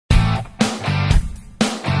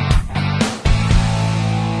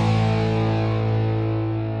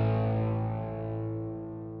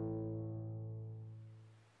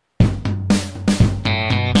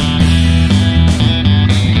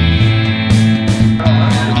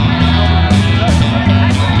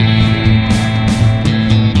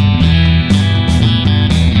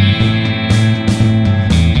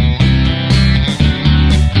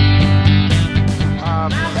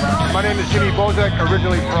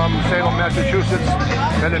from Salem, Massachusetts.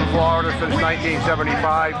 Been in Florida since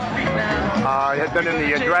 1975. I had been in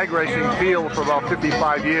the drag racing field for about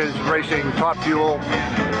 55 years, racing top fuel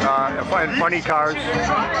and funny cars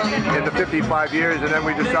in the 55 years, and then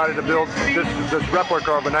we decided to build this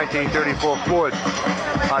replica of a 1934 Ford.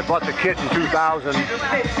 I bought the kit in 2000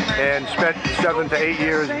 and spent 7 to 8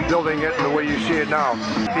 years building it the way you see it now.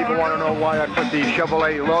 People want to know why I put the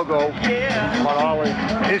Chevrolet logo on all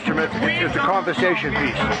the instruments. It's a conversation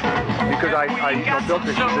piece because I built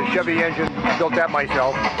the Chevy engine, built that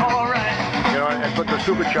myself, and put the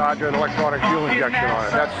supercharger and electronic fuel injection on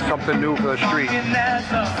it. That's something new for the street.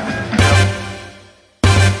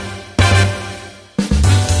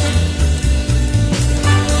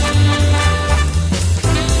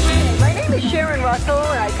 Sharon Russel,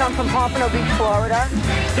 and I come from Pompano Beach, Florida.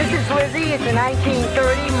 This is Lizzie. It's a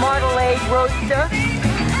 1930 Model A Roadster.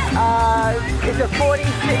 It's a 40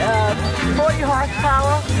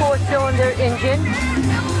 horsepower, 4-cylinder engine.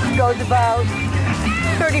 Goes about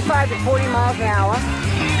 35 to 40 miles an hour,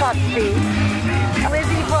 top speed.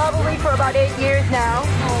 Lizzie probably for about 8 years now.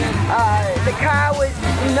 The car was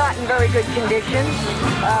not in very good condition.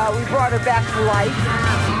 We brought her back to life,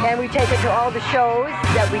 and we take her to all the shows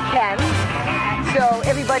that we can, so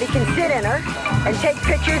everybody can sit in her and take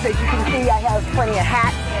pictures. As you can see, I have plenty of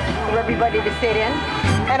hats for everybody to sit in.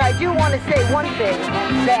 And I do want to say one thing,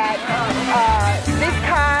 that this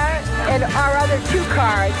car and our other 2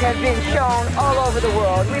 cars have been shown all over the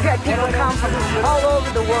world. We've had people come from all over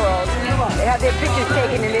the world and have their pictures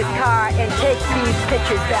taken in this car and take these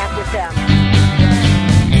pictures back with them.